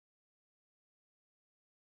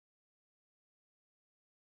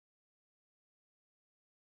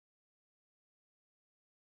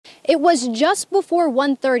It was just before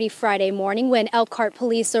 1:30 Friday morning when Elkhart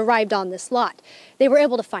police arrived on this lot. They were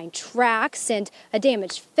able to find tracks and a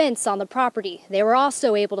damaged fence on the property. They were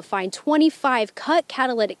also able to find 25 cut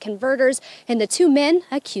catalytic converters and the two men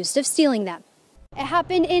accused of stealing them. It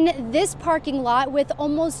happened in this parking lot with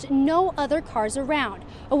almost no other cars around.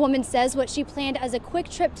 A woman says what she planned as a quick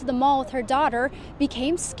trip to the mall with her daughter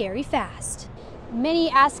became scary fast. Many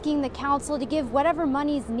asking the council to give whatever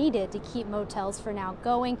money is needed to keep motels for now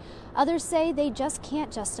going. Others say they just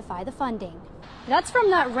can't justify the funding. That's from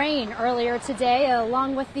that rain earlier today,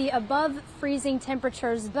 along with the above freezing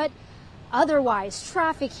temperatures, but otherwise,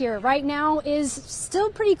 traffic here right now is still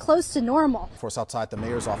pretty close to normal. Of course, outside the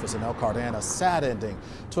mayor's office in Elkhart, and a sad ending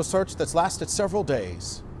to a search that's lasted several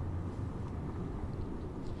days.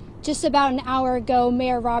 Just about an hour ago,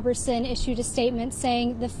 Mayor Robertson issued a statement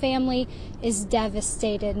saying the family is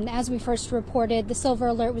devastated. And as we first reported, the silver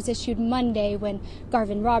alert was issued Monday when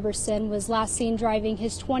Garvin Robertson was last seen driving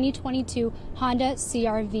his 2022 Honda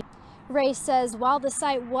CR-V. Ray says while the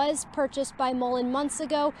site was purchased by Mullen months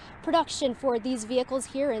ago, production for these vehicles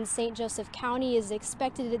here in St. Joseph County is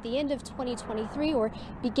expected at the end of 2023 or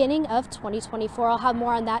beginning of 2024. I'll have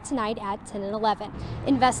more on that tonight at 10 and 11.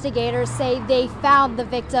 Investigators say they found the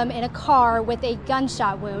victim in a car with a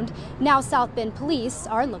gunshot wound. Now South Bend police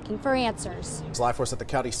are looking for answers. It's live for us at the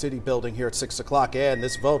County City building here at 6 o'clock, and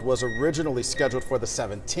this vote was originally scheduled for the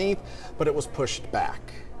 17th, but it was pushed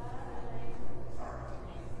back.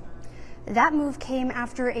 That move came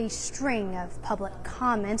after a string of public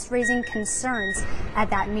comments raising concerns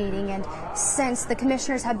at that meeting, and since the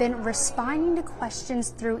commissioners have been responding to questions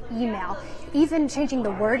through email, even changing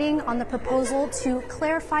the wording on the proposal to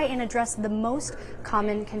clarify and address the most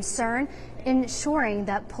common concern, ensuring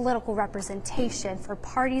that political representation for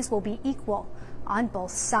parties will be equal on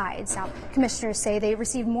both sides. Now, commissioners say they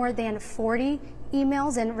received more than 40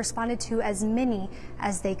 emails and responded to as many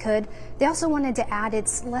as they could. They also wanted to add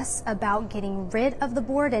it's less about getting rid of the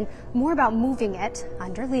board and more about moving it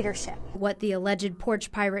under leadership. What the alleged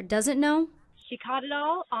porch pirate doesn't know? She caught it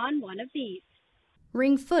all on one of these.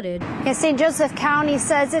 Ring footage. St. Joseph County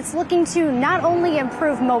says it's looking to not only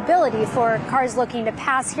improve mobility for cars looking to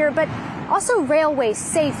pass here, but also railway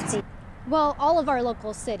safety. Well, all of our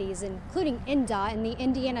local cities, including INDOT and the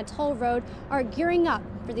Indiana Toll Road, are gearing up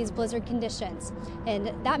for these blizzard conditions.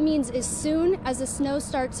 And that means as soon as the snow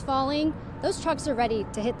starts falling, those trucks are ready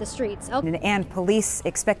to hit the streets. And police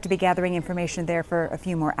expect to be gathering information there for a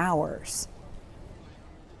few more hours.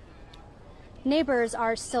 Neighbors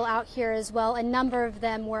are still out here as well. A number of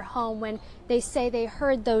them were home when they say they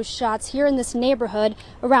heard those shots here in this neighborhood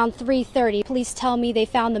around 3:30. Police tell me they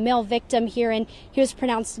found the male victim here and he was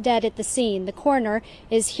pronounced dead at the scene. The coroner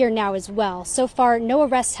is here now as well. So far, no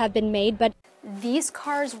arrests have been made, but these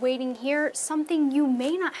cars waiting here, something you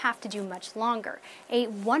may not have to do much longer. A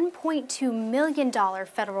 $1.2 million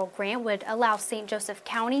federal grant would allow St. Joseph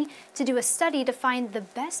County to do a study to find the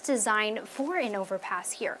best design for an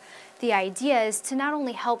overpass here. The idea is to not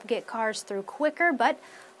only help get cars through quicker, but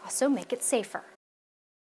also make it safer.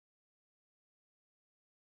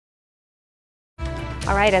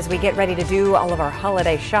 All right, as we get ready to do all of our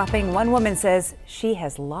holiday shopping, one woman says she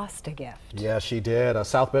has lost a gift. Yeah, she did. A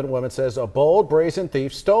South Bend woman says a bold, brazen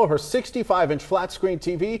thief stole her 65-inch flat-screen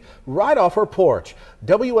TV right off her porch.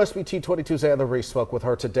 WSBT 22's Ann Reese spoke with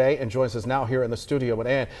her today and joins us now here in the studio. And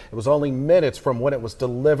Ann, it was only minutes from when it was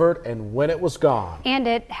delivered and when it was gone. And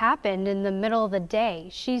it happened in the middle of the day.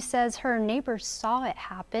 She says her neighbors saw it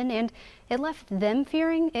happen and it left them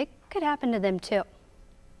fearing it could happen to them too.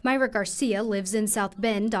 Myra Garcia lives in South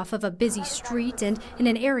Bend off of a busy street and in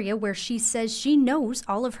an area where she says she knows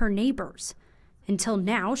all of her neighbors. Until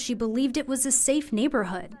now, she believed it was a safe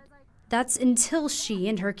neighborhood. That's until she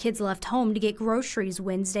and her kids left home to get groceries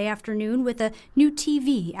Wednesday afternoon with a new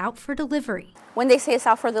TV out for delivery. When they say it's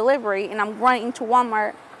out for delivery and I'm running to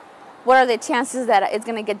Walmart, what are the chances that it's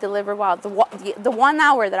going to get delivered while the 1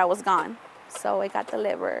 hour that I was gone? So it got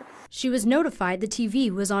delivered. She was notified the TV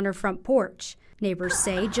was on her front porch. Neighbors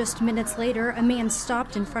say just minutes later, a man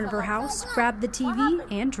stopped in front of her house, grabbed the TV,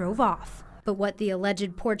 and drove off. But what the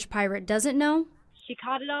alleged porch pirate doesn't know? She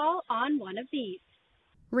caught it all on one of these.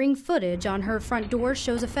 Ring footage on her front door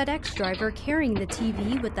shows a FedEx driver carrying the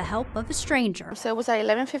TV with the help of a stranger. So it was at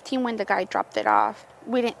 11:15 when the guy dropped it off.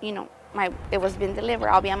 We didn't, it was being delivered.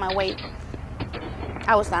 I'll be on my way.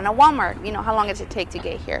 I was down at Walmart. How long does it take to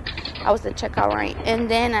get here? I was at checkout right. And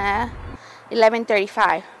then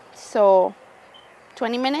 11:35. So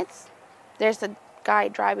 20 minutes, there's a guy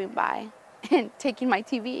driving by and taking my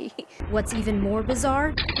TV. What's even more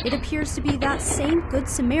bizarre, it appears to be that same Good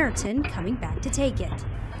Samaritan coming back to take it.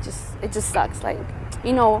 It just sucks.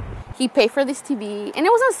 he paid for this TV, and it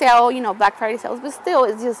was on sale, you know, Black Friday sales, but still,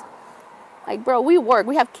 it's just like, bro, we work,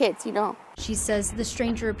 we have kids, you know. She says the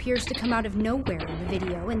stranger appears to come out of nowhere in the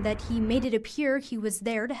video and that he made it appear he was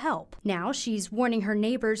there to help. Now she's warning her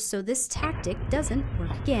neighbors so this tactic doesn't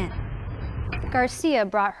work again. Garcia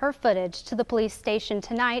brought her footage to the police station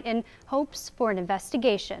tonight in hopes for an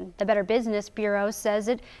investigation. The Better Business Bureau says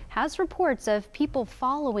it has reports of people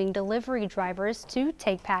following delivery drivers to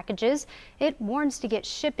take packages. It warns to get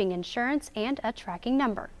shipping insurance and a tracking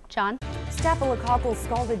number. John? Staphylococcal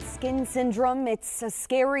scalded skin syndrome. It's a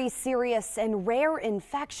scary, serious, and rare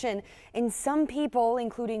infection. And some people,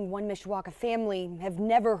 including one Mishawaka family, have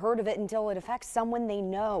never heard of it until it affects someone they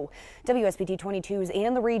know. WSBT 22's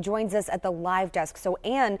Ann Lurea joins us at the live desk. So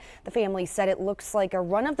Ann, the family said it looks like a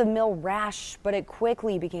run-of-the-mill rash, but it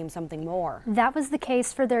quickly became something more. That was the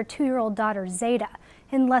case for their 2-year-old daughter, Zeta.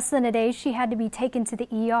 In less than a day, she had to be taken to the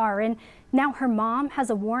ER, and now her mom has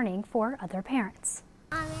a warning for other parents.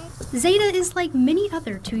 Zeta is like many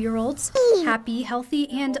other 2-year-olds, happy, healthy,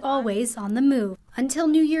 and always on the move, until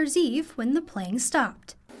New Year's Eve when the playing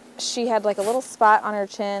stopped. She had like a little spot on her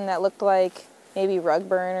chin that looked like maybe rug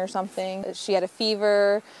burn or something. She had a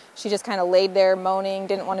fever. She just kind of laid there moaning,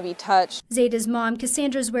 didn't want to be touched. Zeta's mom,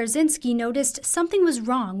 Cassandra Zwerzinski, noticed something was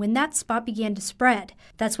wrong when that spot began to spread.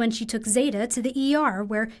 That's when she took Zeta to the ER,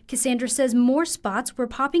 where Cassandra says more spots were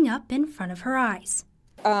popping up in front of her eyes.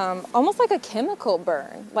 Almost like a chemical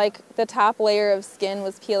burn, like the top layer of skin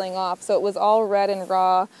was peeling off, so it was all red and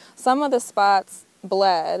raw. Some of the spots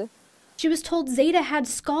bled. She was told Zeta had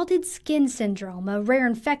scalded skin syndrome, a rare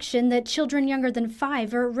infection that children younger than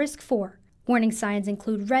 5 are at risk for. Warning signs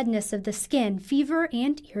include redness of the skin, fever,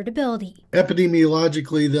 and irritability.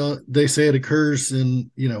 Epidemiologically, they say it occurs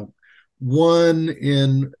in, 1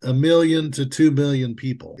 in 1 million to 2 million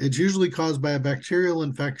people. It's usually caused by a bacterial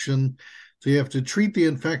infection. So you have to treat the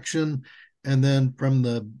infection, and then from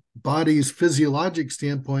the body's physiologic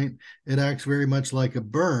standpoint, it acts very much like a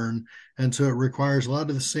burn, and so it requires a lot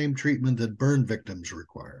of the same treatment that burn victims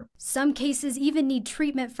require. Some cases even need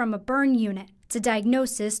treatment from a burn unit. It's a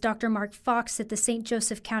diagnosis Dr. Mark Fox at the St.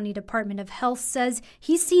 Joseph County Department of Health says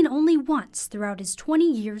he's seen only once throughout his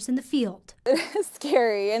 20 years in the field. It's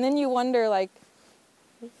scary, and then you wonder, like,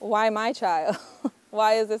 why my child?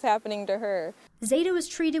 Why is this happening to her? Zeta was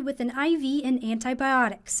treated with an IV and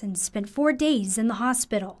antibiotics and spent 4 days in the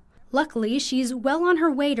hospital. Luckily, she's well on her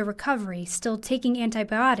way to recovery, still taking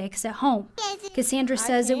antibiotics at home. Cassandra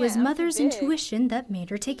says it was mother's intuition that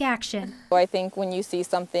made her take action. I think when you see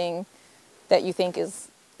something that you think is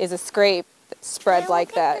a scrape that spread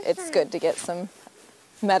like that, it's good to get some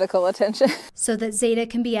medical attention. So that Zeta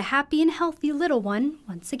can be a happy and healthy little one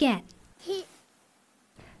once again.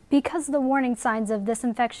 Because the warning signs of this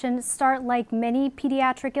infection start like many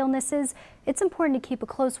pediatric illnesses, it's important to keep a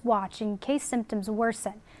close watch in case symptoms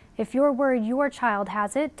worsen. If you're worried your child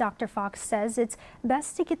has it, Dr. Fox says it's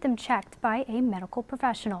best to get them checked by a medical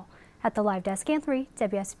professional. At the live desk, Ann Lurea,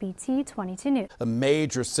 WSBT 22 News. A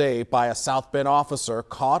major save by a South Bend officer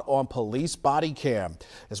caught on police body cam.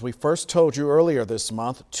 As we first told you earlier this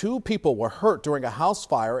month, 2 people were hurt during a house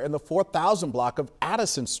fire in the 4000 block of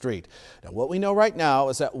Addison Street. Now, what we know right now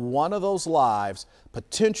is that one of those lives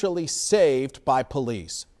potentially saved by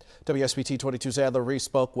police. WSBT 22's Ann Lurea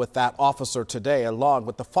spoke with that officer today, along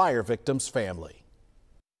with the fire victim's family.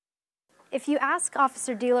 If you ask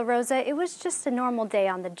Officer De La Rosa, it was just a normal day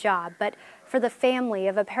on the job. But for the family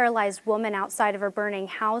of a paralyzed woman outside of her burning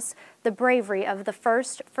house, the bravery of the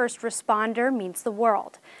first responder means the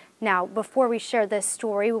world. Now, before we share this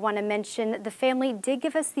story, we want to mention the family did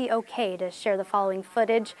give us the okay to share the following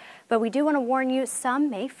footage, but we do want to warn you, some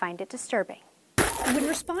may find it disturbing. When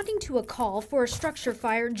responding to a call for a structure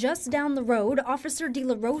fire just down the road, Officer De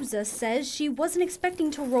La Rosa says she wasn't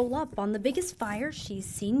expecting to roll up on the biggest fire she's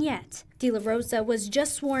seen yet. De La Rosa was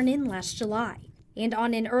just sworn in last July, and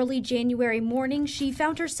on an early January morning, she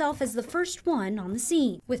found herself as the first one on the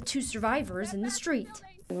scene, with 2 survivors in the street.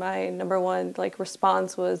 My number one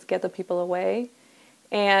response was get the people away,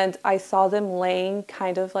 and I saw them laying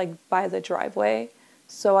kind of by the driveway,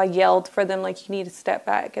 so I yelled for them you need to step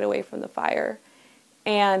back, get away from the fire.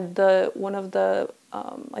 And one of the,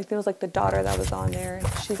 I think it was the daughter that was on there,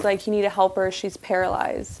 she's like, you need to help her, she's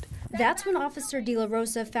paralyzed. That's when Officer De La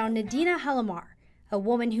Rosa found Nadina Halamar, a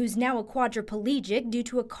woman who's now a quadriplegic due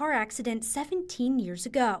to a car accident 17 years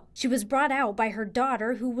ago. She was brought out by her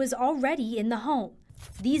daughter, who was already in the home.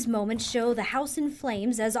 These moments show the house in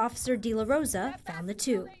flames as Officer De La Rosa found the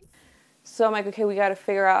 2. So I'm like, okay, we got to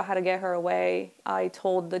figure out how to get her away. I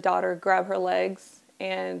told the daughter, grab her legs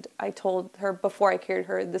and I told her before I carried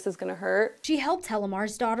her, this is gonna hurt. She helped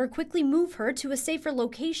Helamar's daughter quickly move her to a safer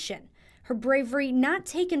location. Her bravery not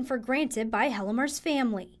taken for granted by Helamar's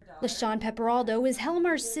family. LaShawn Pepperaldo is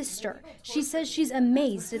Helamar's sister. She says she's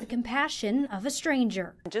amazed at the compassion of a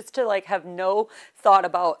stranger. Just to have no thought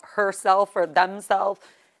about herself or themselves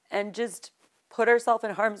and just put herself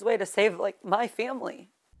in harm's way to save my family.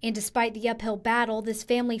 And despite the uphill battle this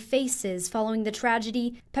family faces following the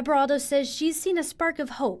tragedy, Pepperaldo says she's seen a spark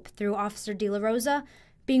of hope through Officer De La Rosa,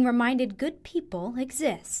 being reminded good people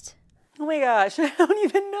exist. Oh my gosh, I don't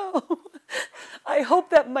even know. I hope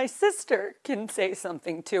that my sister can say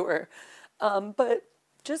something to her. But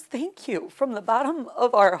just thank you from the bottom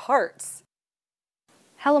of our hearts.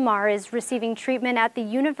 Helamar is receiving treatment at the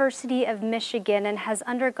University of Michigan and has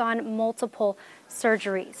undergone multiple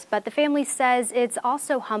surgeries. But the family says it's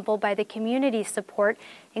also humbled by the community support,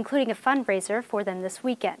 including a fundraiser for them this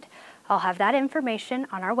weekend. I'll have that information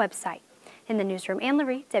on our website. In the newsroom, Anne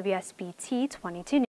Lurie, WSBT 22 News.